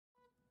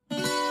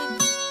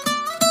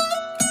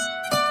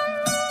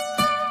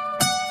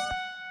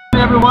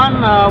everyone.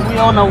 We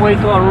are on our way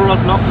to our rural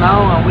block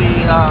now. We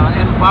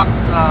embarked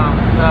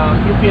the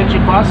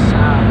UPNG bus.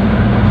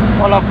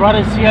 All our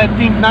brothers here, I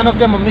think none of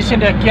them are missing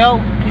their cow.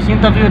 Please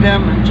interview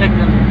them and check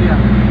them. They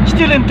are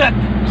still intact.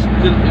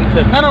 Still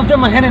intact. None of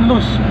them are hanging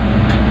loose.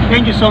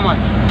 Thank you so much.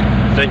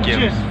 Thank you.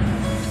 Cheers.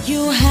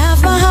 You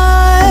have my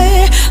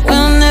heart,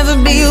 we'll never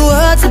be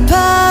worlds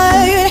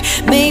apart.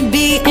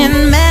 Maybe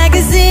in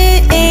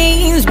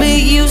magazines, but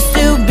you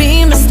still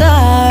be my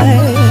star.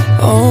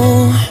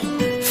 Oh,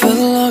 for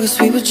the longest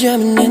we were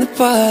jamming in the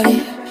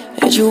party,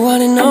 and you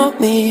wanna know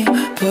me,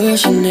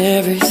 pushing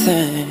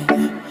everything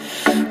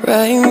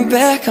right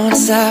back on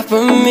top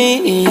of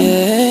me,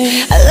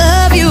 yeah. I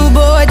love you,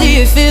 boy, do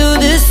you feel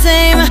the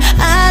same?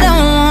 I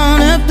don't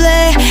wanna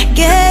play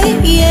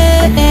games,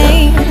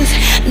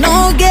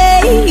 no games.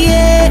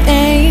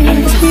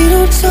 We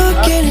don't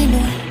talk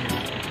anymore.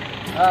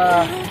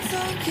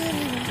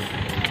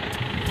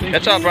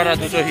 That's our brother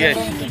Duto here.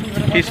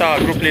 He's our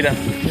group leader.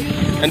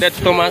 And that's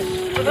Thomas.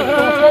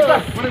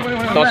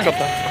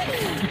 Toskapa.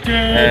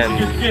 And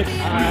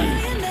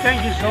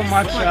thank you so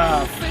much.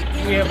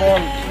 We have all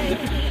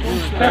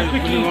perfectly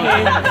came,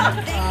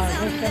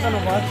 there's 7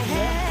 of us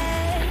here,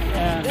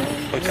 and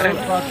we're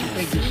proud to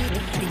take this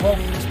trip. We hope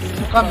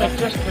to come back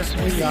just as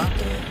we are.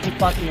 We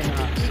party in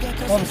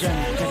Kompiam.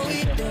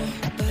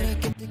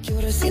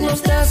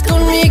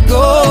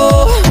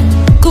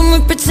 Could we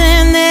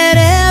pretend that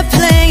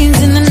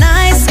airplanes in the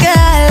night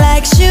sky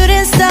like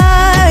shooting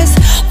stars?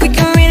 We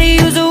can really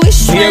use a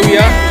wish. here we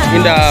are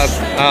in the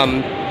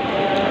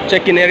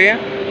check-in area.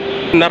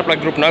 Narpla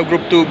group now,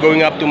 group 2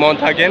 going up to Mount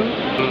Hagen.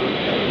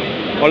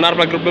 All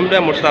Narpla group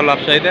member Mursal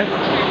upside there.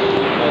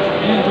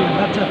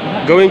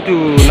 Going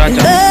to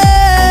Nacha.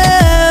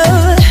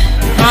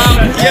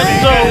 Yes,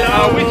 so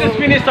we just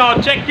finished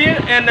our check-in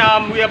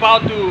and we're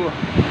about to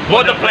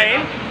board the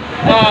plane.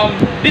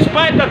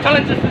 Despite the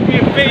challenges that we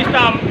faced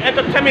at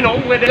the terminal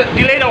with the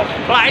delay of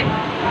flight,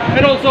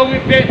 and also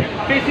we're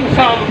facing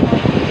some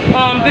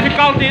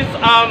difficulties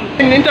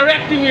in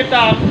interacting with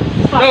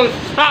those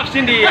staffs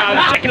in the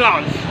check-in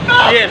lounge.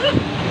 Yes,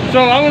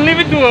 so I will leave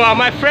it to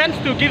my friends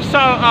to give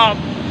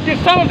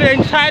some of the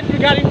insight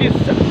regarding this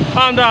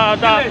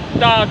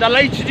the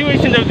late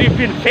situation that we've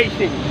been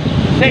facing.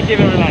 Thank you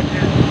very much.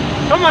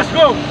 Thomas,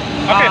 go.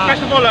 Okay,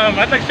 first of all,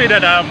 I'd like to say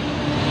that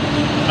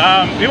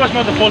it was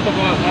not the fault of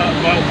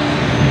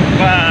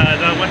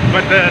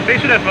but they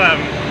should have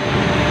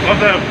of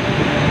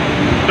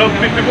those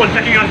people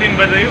checking us in,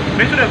 but they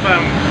should have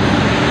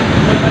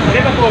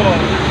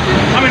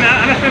I mean,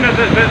 I understand that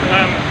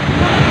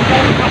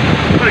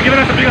given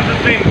us a bigger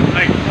thing,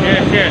 like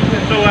yes.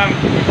 So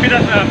feed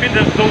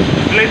those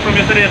delays from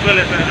yesterday as well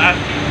as us.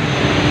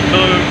 So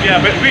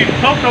yeah, but we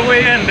talked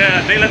away and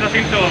they let us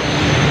in. So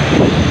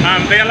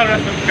they allowed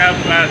us to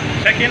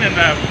check in and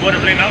board the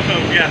plane now. So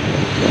yeah,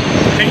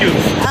 thank you.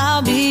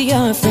 I'll be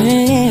your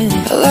friend.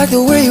 I like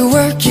the way you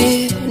work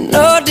it,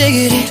 no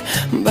diggity,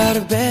 about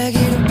to bag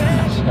it.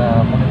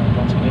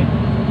 Once again,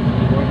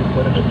 we already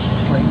boarded the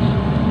plane.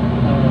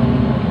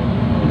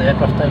 The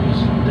aircraft type is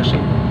the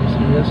same,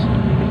 serious.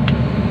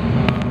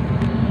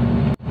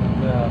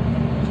 We are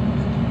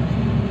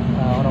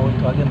on our way to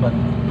Hagen, but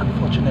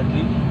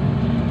unfortunately,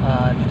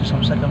 due to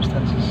some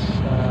circumstances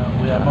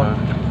we are not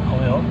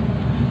aware of, we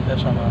have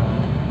some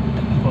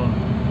technical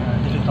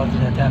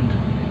difficulties at hand.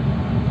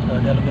 So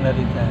they are looking at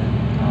it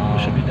and we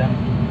should be done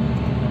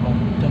in about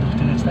 10 to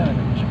 15 minutes time, and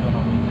then we should be on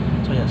our way.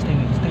 So yeah, stay.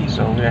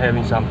 So we are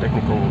having some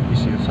technical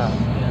issues, huh?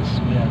 Yes,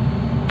 we are.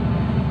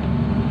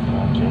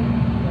 Okay.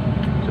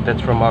 So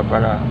that's from our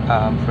brother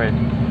Fred.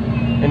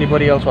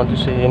 Anybody else want to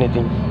say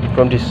anything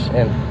from this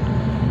end?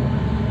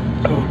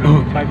 So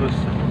the flight was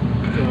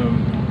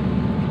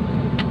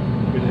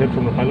we heard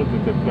from the pilot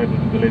that the flight was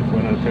delayed for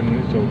another 10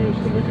 minutes, so we're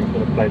still waiting for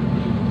the flight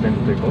then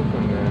to take off,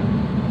 and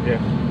yeah.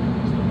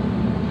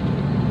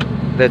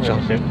 That's all.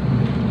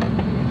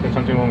 There's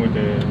something wrong with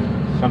the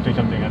something, I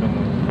don't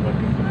know what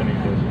happening.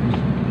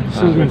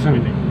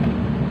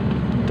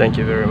 Thank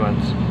you very much.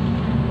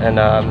 And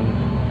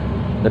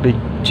the big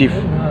chief.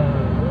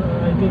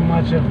 I think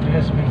much of it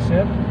has been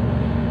said.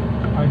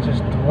 I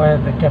just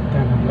wired the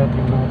captain and let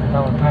him know that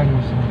our time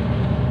is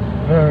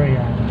very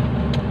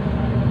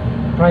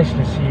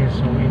priceless here,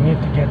 so we need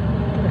to get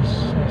as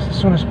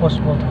soon as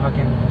possible to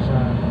Hagen, because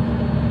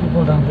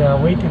people down there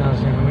are waiting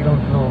us and we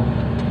don't know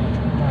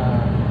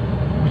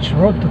which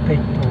road to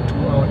take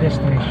to our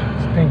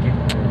destinations. Thank you.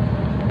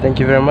 Thank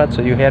you very much.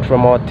 So you heard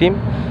from our team.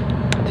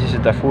 This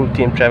is the full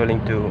team traveling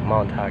to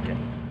Mount Hagen.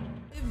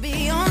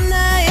 Be all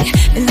night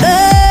in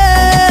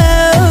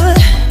love,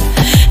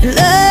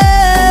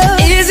 love.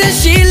 Isn't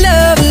she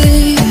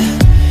lovely?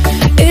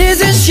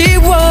 Isn't she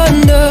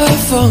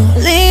wonderful?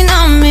 Lean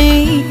on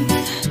me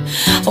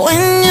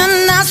when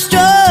you're not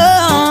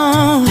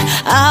strong.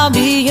 I'll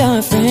be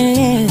your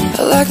friend.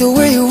 I like the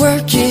way you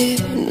work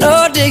it,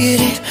 no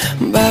diggity,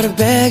 I'm about to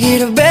bag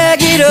it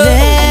up.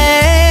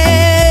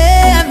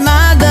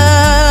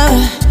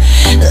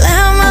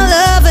 Let my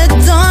love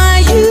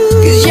adorn you,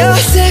 'cause your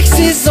sex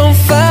is on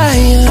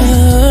fire.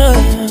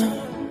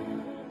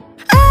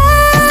 I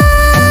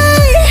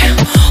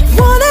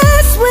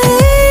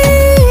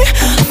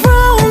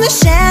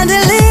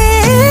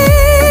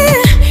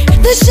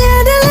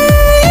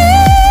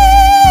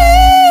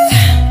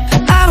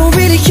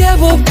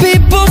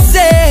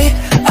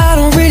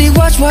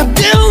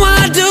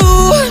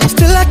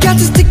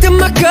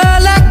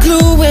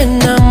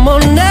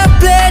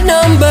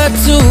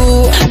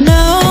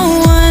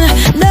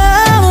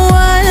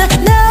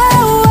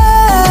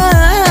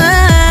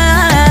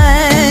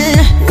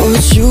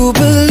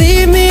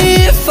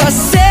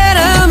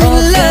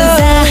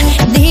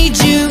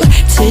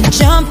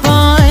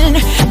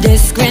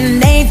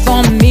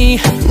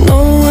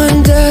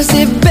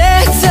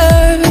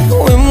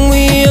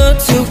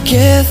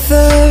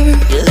together.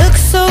 You look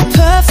so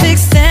perfect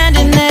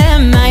standing there,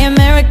 my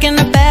American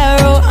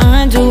Apparel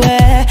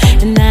underwear.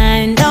 And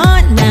I know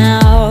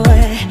now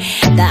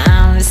that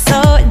I'm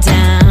so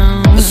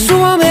down.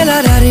 Súbame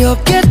la radio,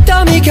 que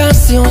está mi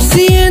canción.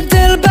 Siente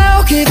el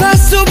bajo que va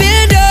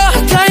subiendo.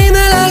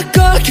 Tráeme el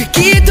alcohol que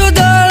quito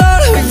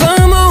dolor. Hoy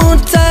vamos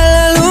juntar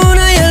la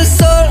luna y el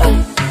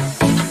sol.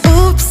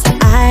 Oops,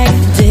 I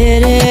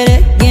did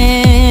it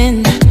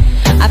again.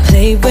 I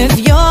played with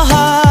your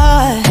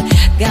heart,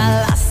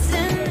 got lost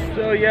in.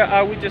 So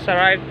yeah, we just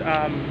arrived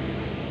at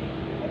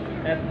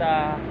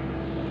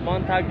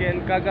Mount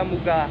Hagen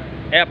Kagamuga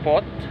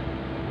Airport.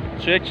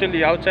 So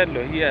actually outside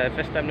here,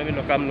 first time I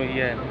come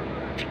here,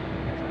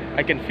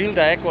 I can feel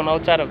the aircon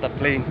outside of the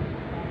plane,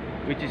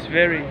 which is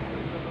very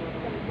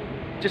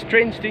just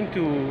strange thing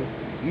to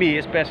me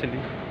especially.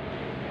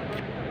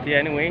 Yeah,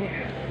 anyway,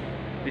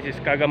 this is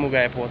Kagamuga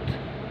Airport.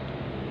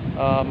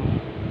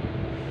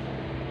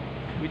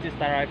 We just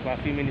arrived a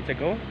few minutes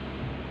ago,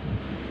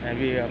 and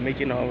we are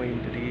making our way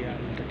into the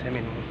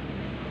terminal.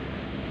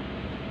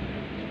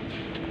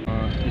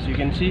 As you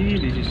can see,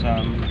 this is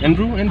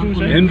Andrew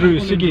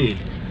Sigi.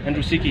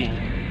 Andrew Siki.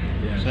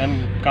 Yes. So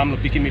I'm come to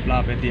pick him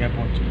up at the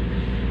airport.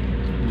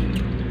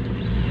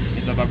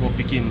 Ito ba go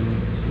pick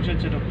him? Who's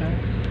that doctor?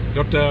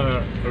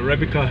 Dr.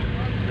 Rebecca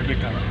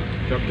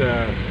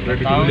Town,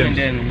 Williams. and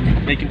then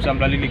make him some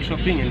bloody leg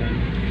shopping, and then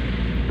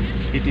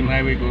hit him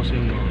highway goes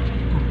in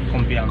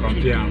Kompiam.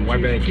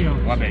 Webek.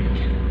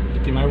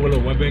 Hit him highway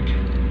Webek,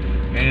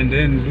 and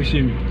then lose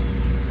him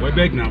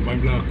Webek now. By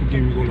blah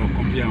cooking we go to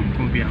Kompiam.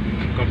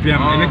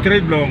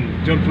 Electric long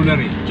John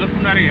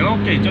Punari.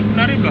 Okay, John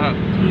Punari blah.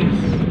 Yes.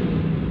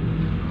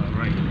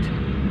 Alright.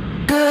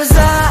 'Cause I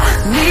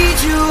need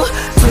you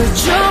to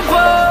jump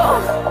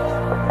on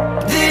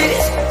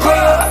this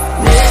road.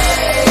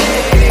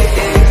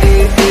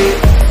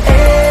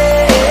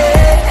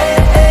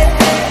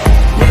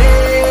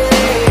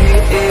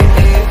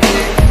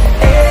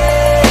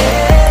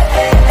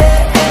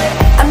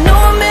 I know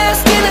I'm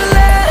asking a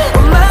lot,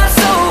 but my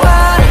so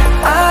hard.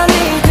 I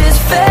need this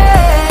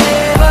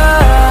favor.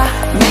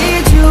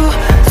 Need you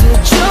to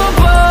jump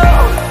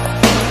on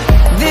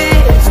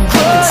this road.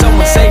 Can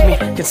someone save me?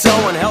 Can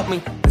someone help me?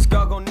 This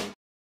girl gon' need.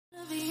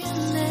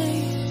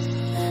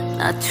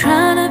 Not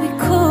trying to be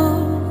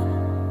cool,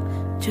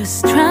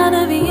 just trying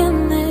to be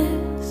in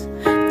this.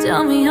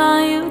 Tell me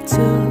how you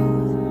do.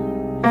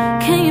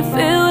 Can you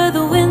feel where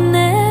the wind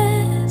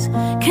is?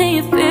 Can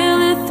you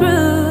feel it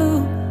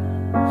through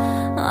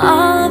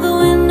all the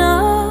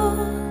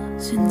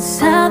windows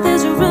inside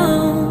this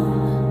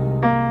room?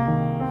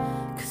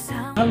 'Cause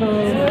I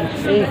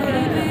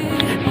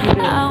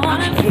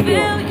wanna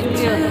feel you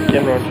too.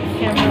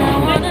 And I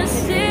wanna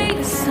see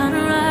the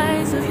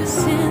sunrise of your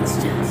sins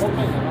just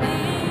light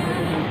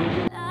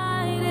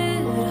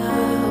it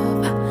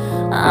up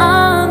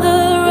on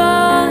the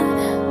run.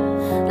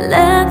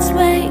 Let's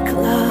make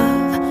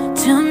love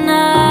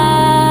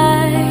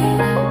tonight.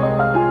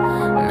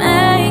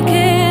 Make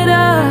it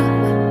up,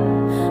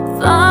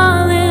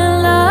 fall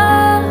in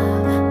love.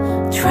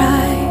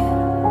 Try,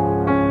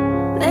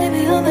 baby,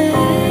 you're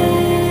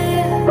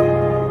there,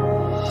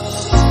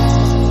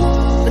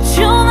 but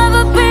you'll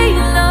never be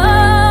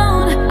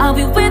alone. I'll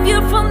be with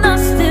you from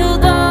dusk till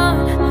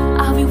dawn.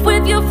 I'll be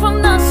with you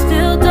from dusk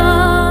till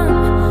dawn.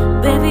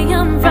 Baby,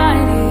 I'm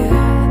right here.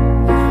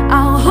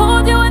 I'll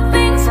hold you when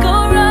things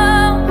go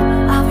wrong.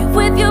 I'll be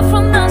with you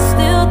from dusk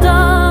till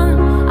dawn.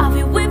 I'll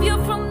be with you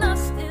from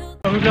dusk till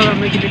dawn. Mibla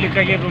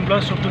megililika bumbla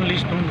sopun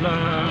list bumbla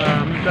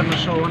mibla no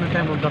show one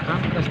time bumbla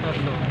kan start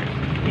lo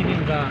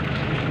inin ka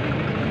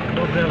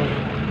hotel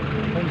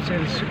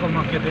wholesale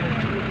supermarket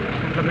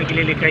bumbla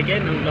megililika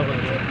bumbla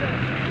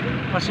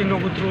Kasi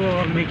no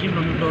gutro making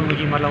no mibla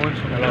making allowance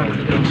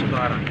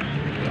sigara.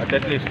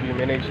 At least we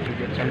managed to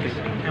get something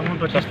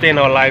to sustain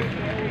our life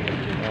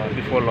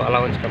before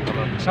allowance comes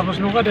along. Sapos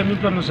no ka de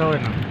mibla no sawe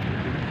na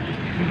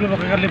mibla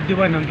makakalip di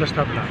ba ng plus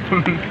tabla.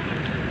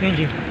 Thank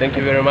you. Thank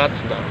you very much.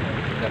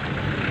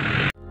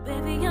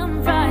 Baby,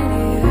 I'm right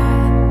here.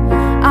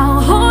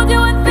 I'll hold you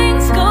when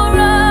things go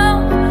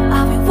wrong.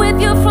 I'll be with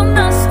you from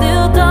dusk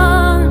till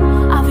dawn.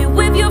 I'll be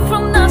with you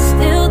from dusk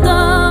till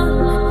dawn.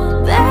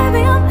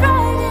 Baby, I'm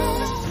right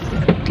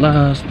here. At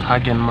last,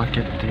 Hagen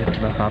Market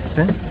telah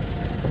happen.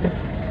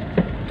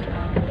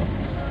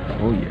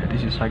 Oh yeah,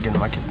 this is Hagen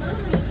Market.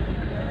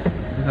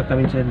 Kita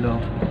kami sa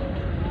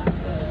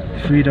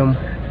Freedom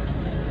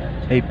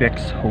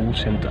Apex Whole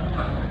Center.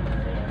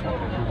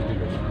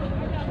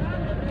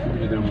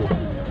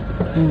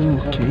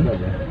 Okay.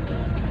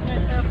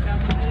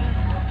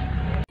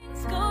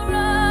 Things go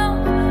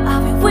wrong.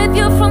 I'll be with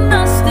you from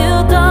dusk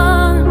till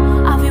dawn.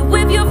 I'll be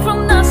with you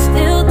from dusk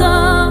till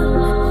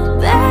dawn.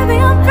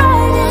 Baby, I'm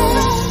right here.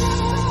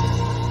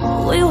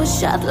 We were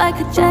shot like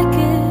a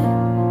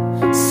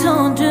jacket,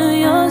 so do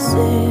your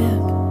zip.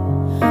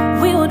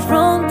 We would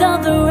roll down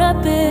the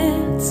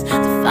rapids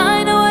to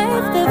find a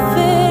wave that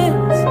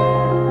fits.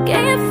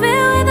 Can you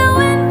feel where the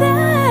wind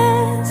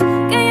is?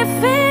 Can you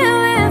feel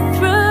it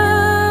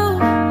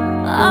through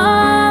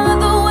all of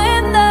the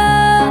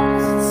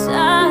windows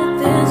inside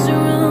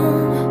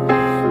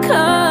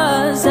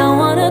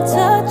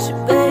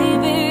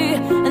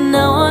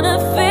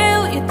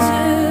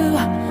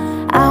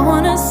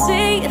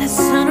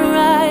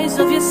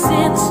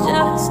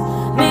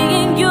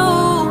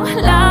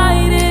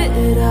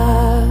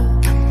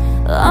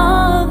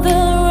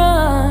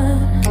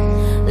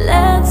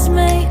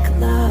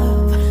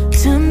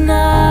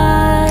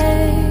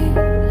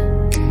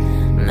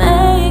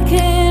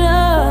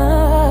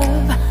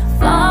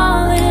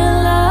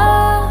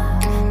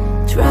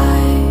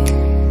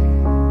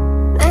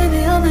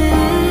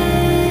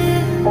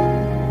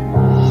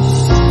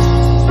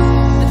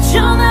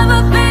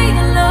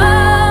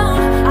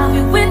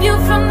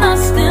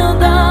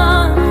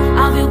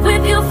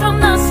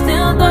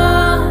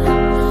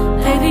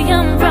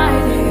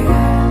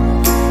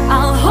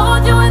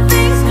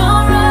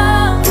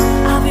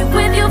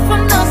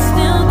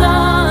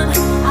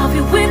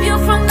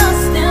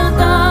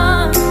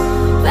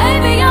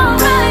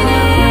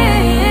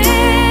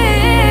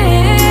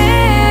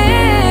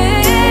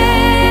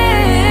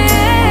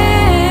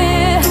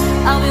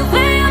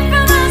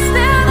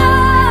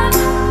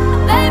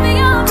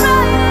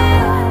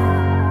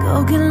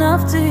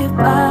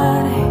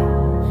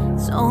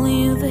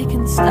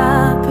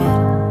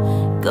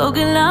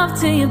love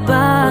to your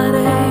body.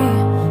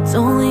 It's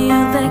only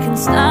you that can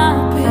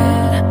stop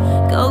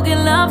it. Go get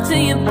love to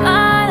your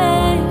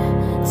body.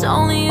 It's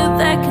only you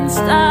that can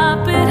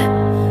stop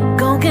it.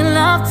 Go get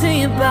love to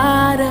your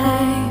body.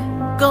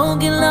 Go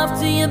get love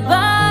to your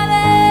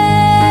body.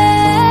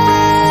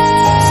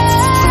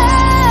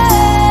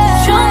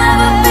 You'll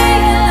never be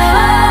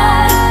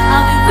alone.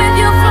 I'll be with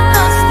you from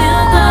dusk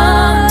till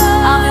dawn.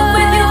 I'll be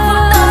with you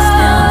from dusk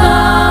till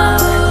dawn.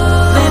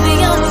 Baby,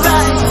 I'm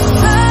right.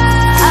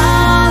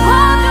 I'll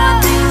hold you when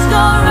things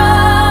go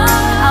wrong.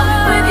 I'll be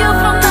with you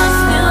from dusk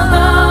till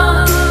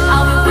dawn.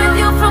 I'll be with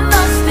you from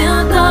dusk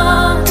till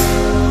dawn.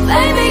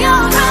 Baby,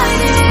 I'm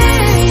right.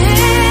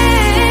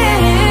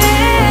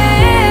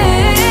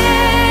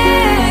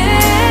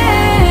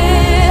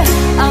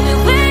 I'll be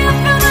with you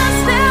from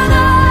dusk till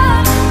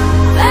dawn.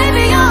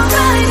 Baby, I'm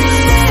right.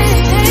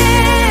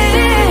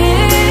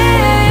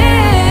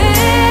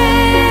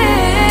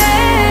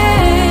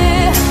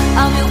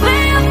 I'll be with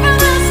you from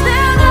dusk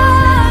till dawn.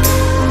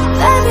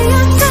 Baby, I'm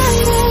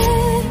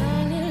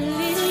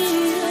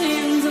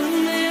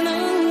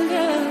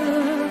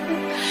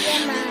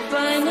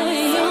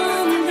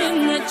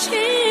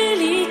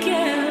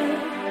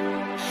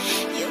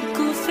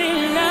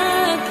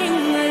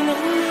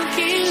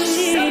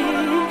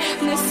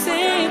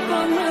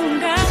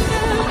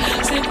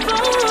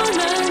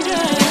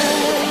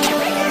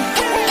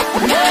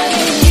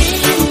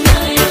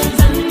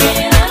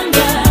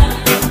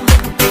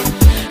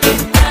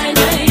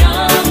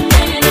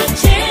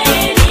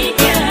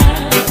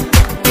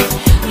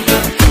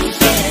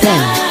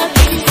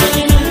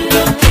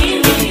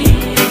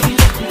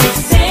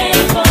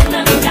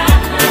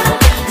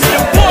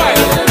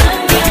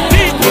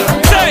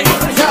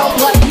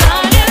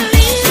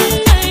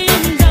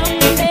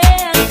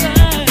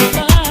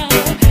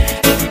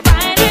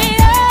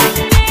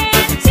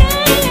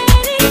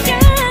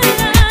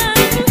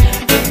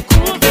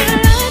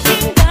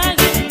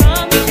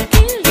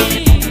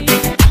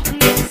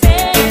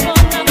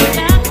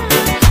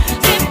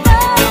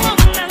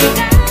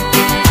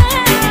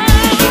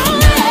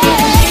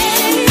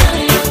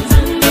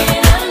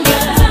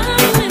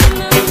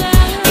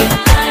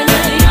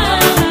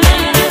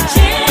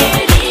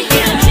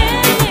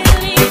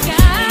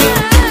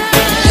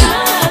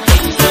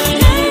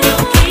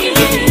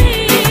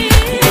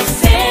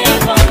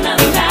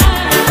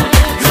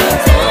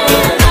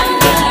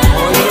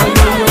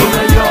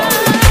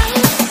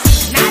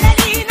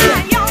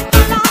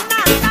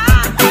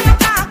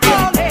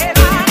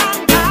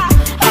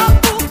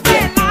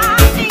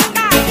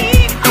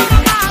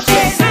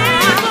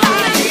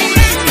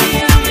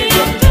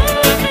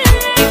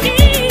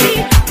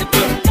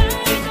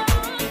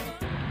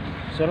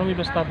Sekarang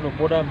kita start lo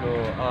boda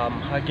lo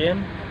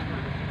again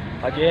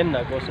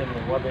na go sen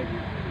lo wabek.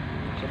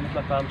 Sen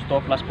kita kam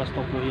stop last pas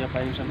stop lo ya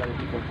paling sen dari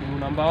people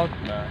kuno nambaut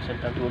na sen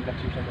tantu ulak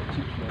sim sen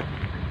chips lo.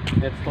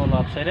 Let's stall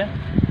upside ya.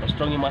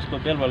 Strong mas lo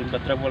bel wal kita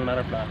travel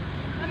narap la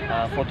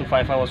 4 to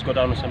 5 hours go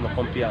down sen lo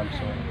Kompiam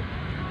so.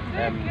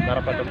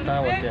 Narap la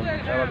dokta wat dem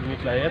travel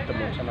week la yet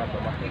temo sana to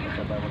mas lo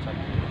sa ba wasan.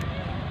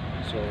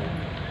 So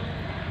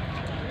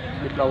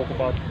kita walk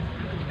about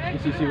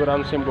isi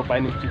orang sem go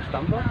paling chips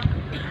tambah.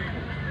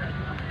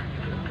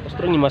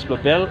 Strong mas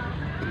bel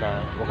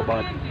na walk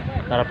about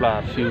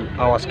narapla few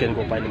hours can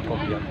go by in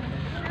Kompiam.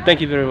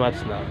 Thank you very much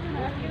now.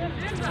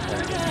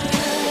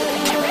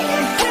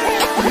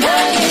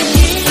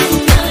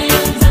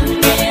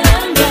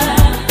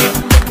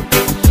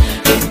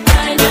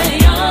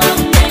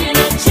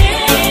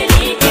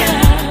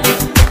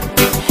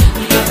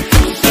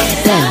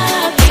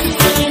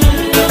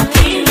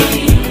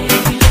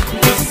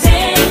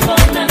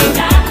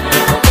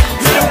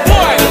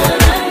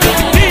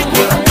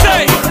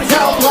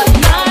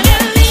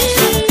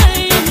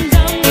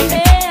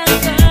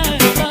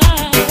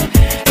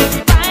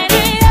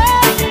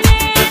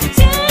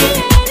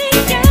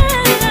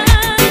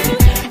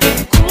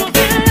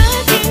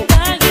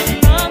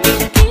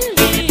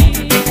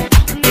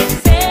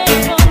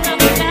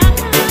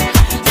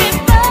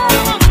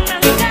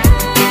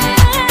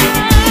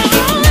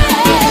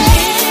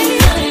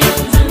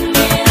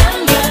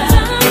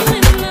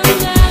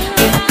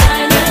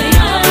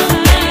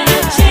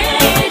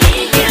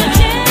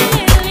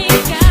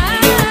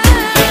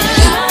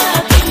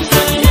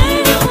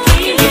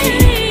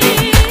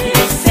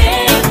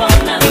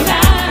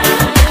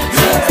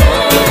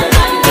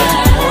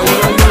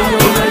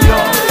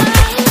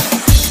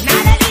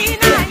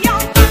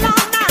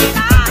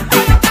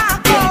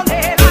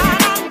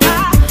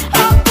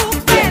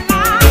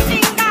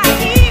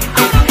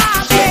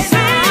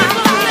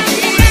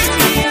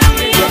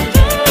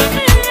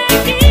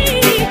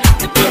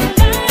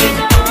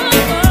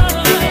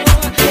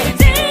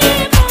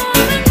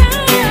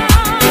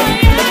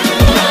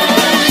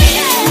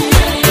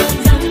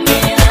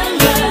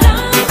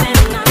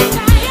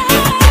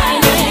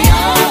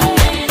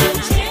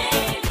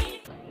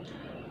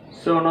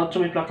 So now to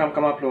meet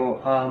come up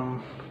lo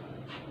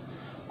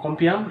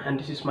Kompiam,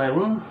 and this is my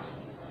room.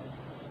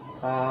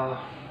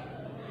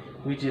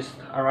 We just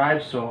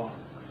arrived, so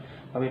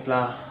kami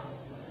pla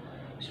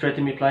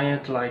straighten my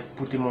client, like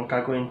put him on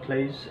cargo in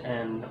place,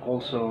 and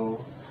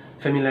also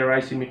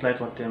familiarizing my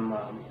client with them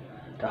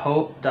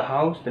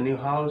the new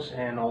house,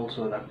 and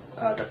also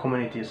the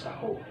community as a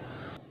whole.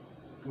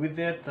 With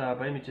that,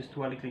 by me just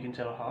to click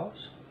inside the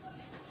house.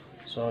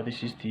 So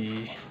this is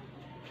the,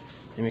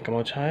 let me come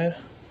outside.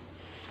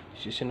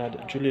 This is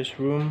another Julia's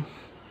room,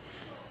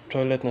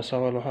 toilet na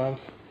sawa loham,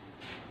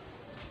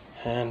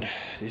 and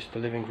this is the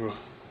living room.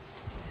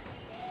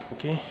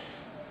 Okay,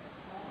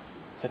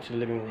 that's the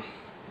living room.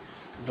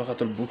 Look at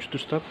the books to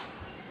stop.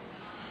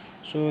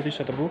 So these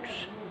are the books,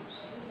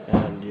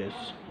 and yes,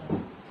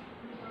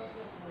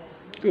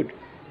 good.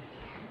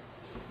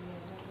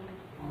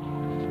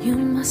 You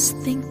must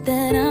think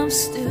that I'm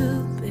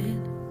stupid.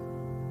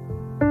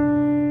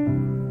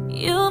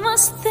 You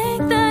must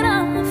think that